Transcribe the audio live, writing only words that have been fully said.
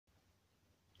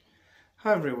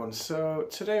Hi everyone, so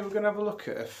today we're going to have a look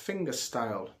at a finger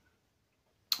style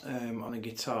on a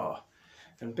guitar,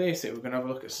 and basically we're going to have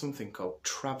a look at something called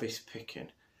Travis picking.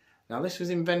 Now this was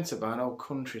invented by an old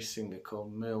country singer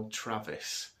called Merle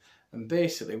Travis, and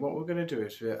basically what we're going to do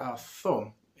is our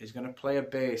thumb is going to play a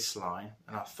bass line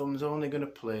and our thumb's only going to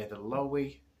play the low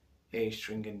E, A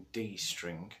string and D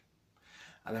string,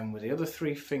 and then with the other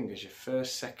three fingers, your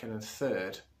first, second and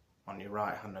third on your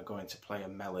right hand are going to play a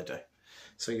melody.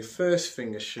 So your first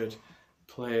finger should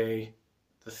play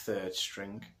the third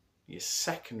string, your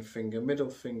second finger, middle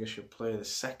finger should play the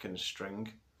second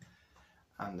string,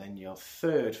 and then your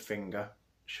third finger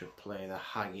should play the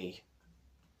high E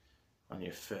on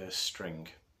your first string.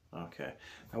 Okay,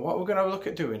 now what we're going to have a look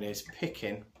at doing is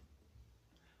picking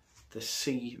the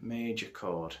C major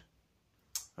chord.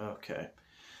 Okay,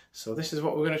 so this is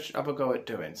what we're going to have a go at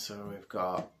doing. So we've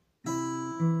got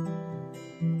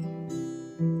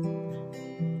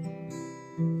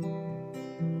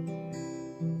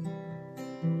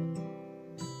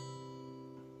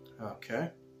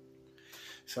okay,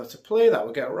 so to play that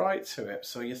we'll get right to it.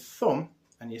 So your thumb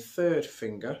and your third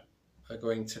finger are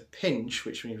going to pinch,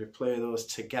 which means we play those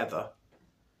together.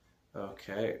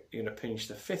 Okay, you're going to pinch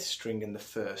the fifth string and the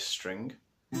first string.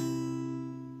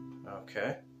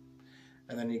 Okay,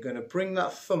 and then you're going to bring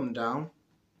that thumb down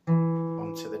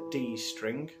onto the D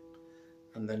string,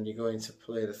 and then you're going to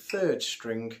play the third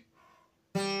string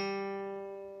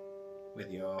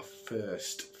with your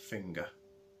first finger.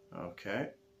 Okay,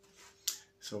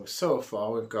 so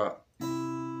far we've got,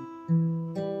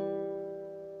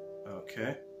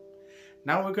 okay,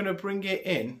 now we're going to bring it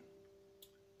in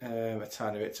a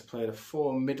tiny bit to play the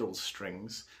four middle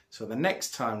strings. So the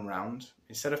next time round,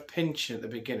 instead of pinching at the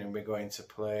beginning, we're going to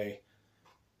play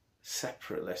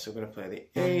separately. So we're going to play the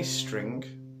A string,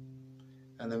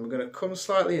 and then we're going to come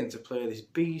slightly in to play this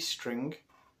B string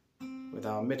with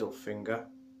our middle finger,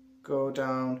 go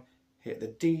down, hit the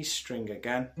D string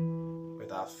again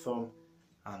with our thumb,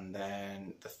 and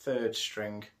then the third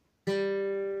string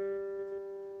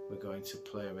we're going to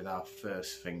play with our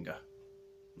first finger.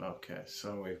 Okay,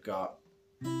 so we've got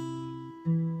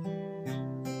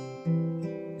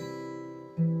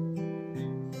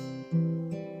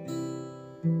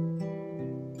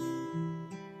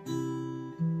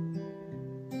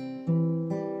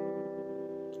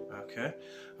okay,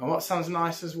 and what sounds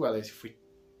nice as well is if we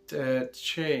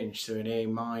change to an A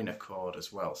minor chord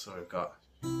as well. So we've got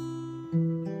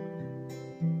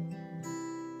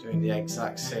doing the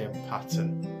exact same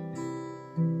pattern.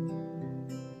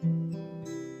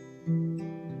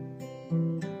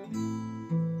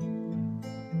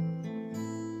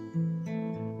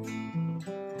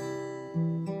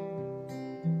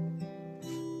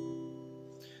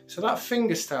 So that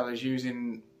finger style is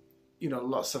using, you know,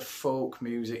 lots of folk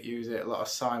music use it, a lot of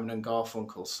Simon and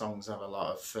Garfunkel songs have a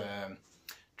lot of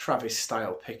Travis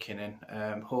style picking in.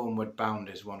 Homeward Bound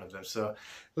is one of them. So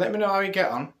let me know how you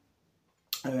get on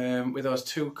with those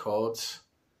two chords.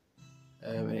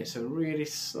 And it's a really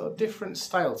different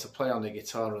style to play on the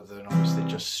guitar other than obviously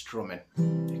just strumming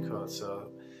your chords.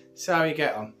 So see how you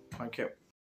get on. Thank you.